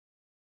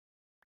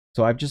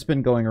So I've just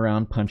been going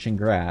around punching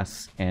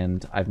grass,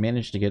 and I've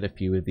managed to get a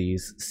few of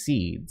these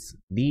seeds.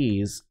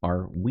 These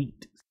are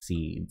wheat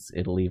seeds.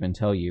 It'll even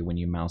tell you when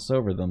you mouse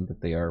over them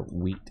that they are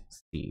wheat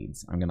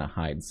seeds. I'm going to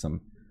hide some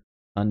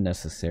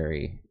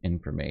unnecessary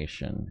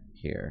information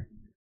here.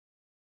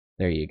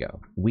 There you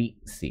go.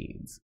 Wheat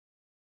seeds.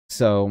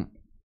 So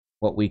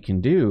what we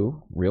can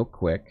do real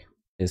quick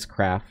is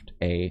craft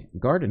a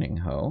gardening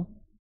hoe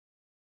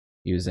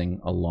using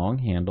a long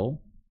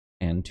handle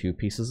and 2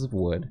 pieces of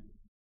wood,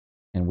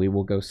 and we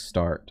will go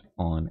start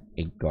on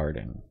a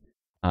garden.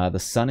 The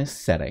sun is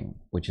setting,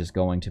 which is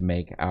going to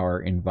make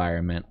our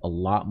environment a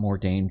lot more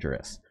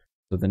dangerous.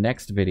 So the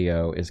next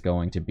video is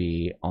going to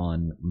be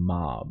on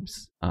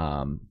mobs,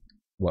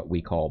 what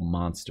we call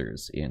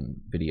monsters in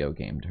video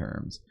game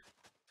terms.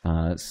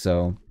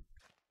 So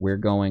we're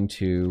going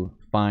to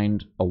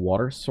find a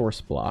water source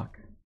block.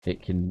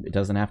 It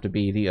doesn't have to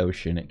be the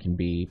ocean, it can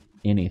be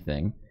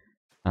anything.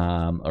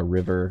 A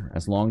river,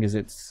 as long as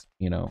it's,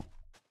 you know,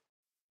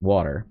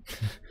 water,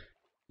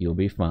 you'll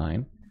be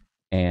fine.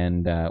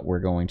 And we're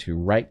going to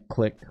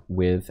right-click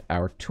with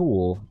our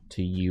tool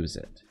to use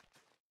it.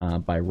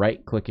 By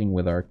right-clicking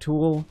with our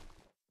tool,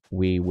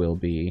 we will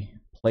be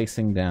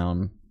placing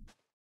down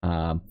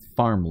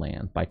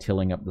farmland by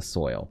tilling up the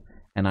soil.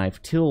 And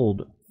I've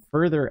tilled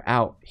further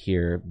out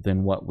here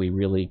than what we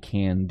really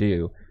can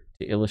do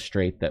to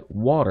illustrate that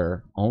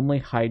water only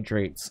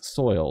hydrates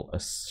soil a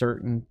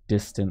certain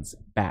distance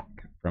back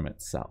from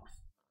itself.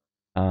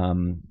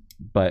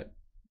 But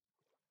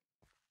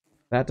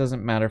that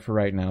doesn't matter for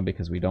right now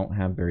because we don't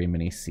have very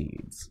many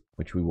seeds,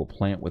 which we will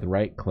plant with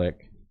right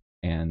click,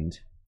 and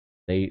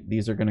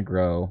these are going to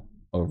grow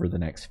over the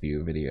next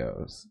few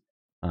videos.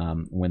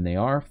 When they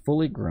are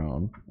fully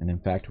grown, and in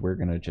fact we're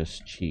going to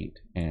just cheat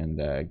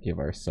and give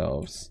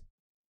ourselves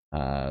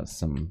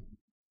some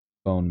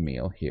bone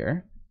meal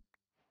here,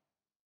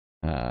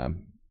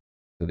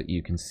 so that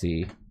you can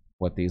see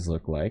what these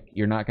look like.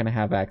 You're not going to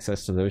have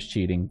access to those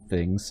cheating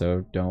things,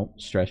 so don't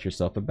stress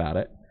yourself about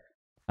it.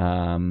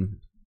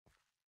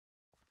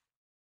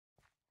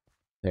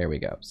 There we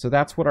go. So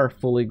that's what our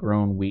fully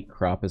grown wheat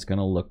crop is going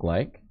to look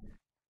like.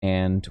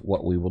 And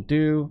what we will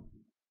do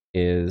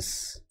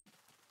is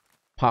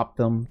pop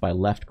them by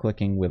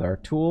left-clicking with our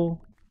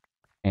tool,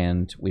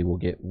 and we will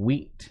get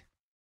wheat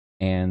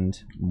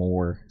and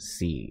more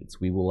seeds.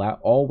 We will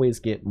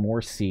always get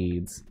more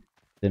seeds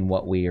than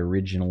what we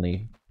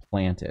originally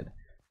planted.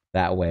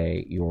 That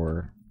way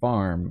your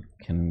farm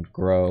can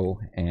grow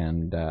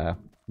and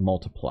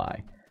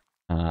multiply.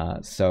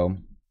 So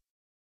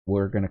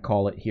we're going to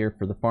call it here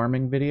for the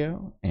farming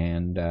video,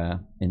 and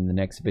in the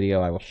next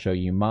video I will show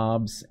you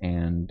mobs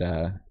and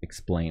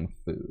explain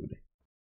food.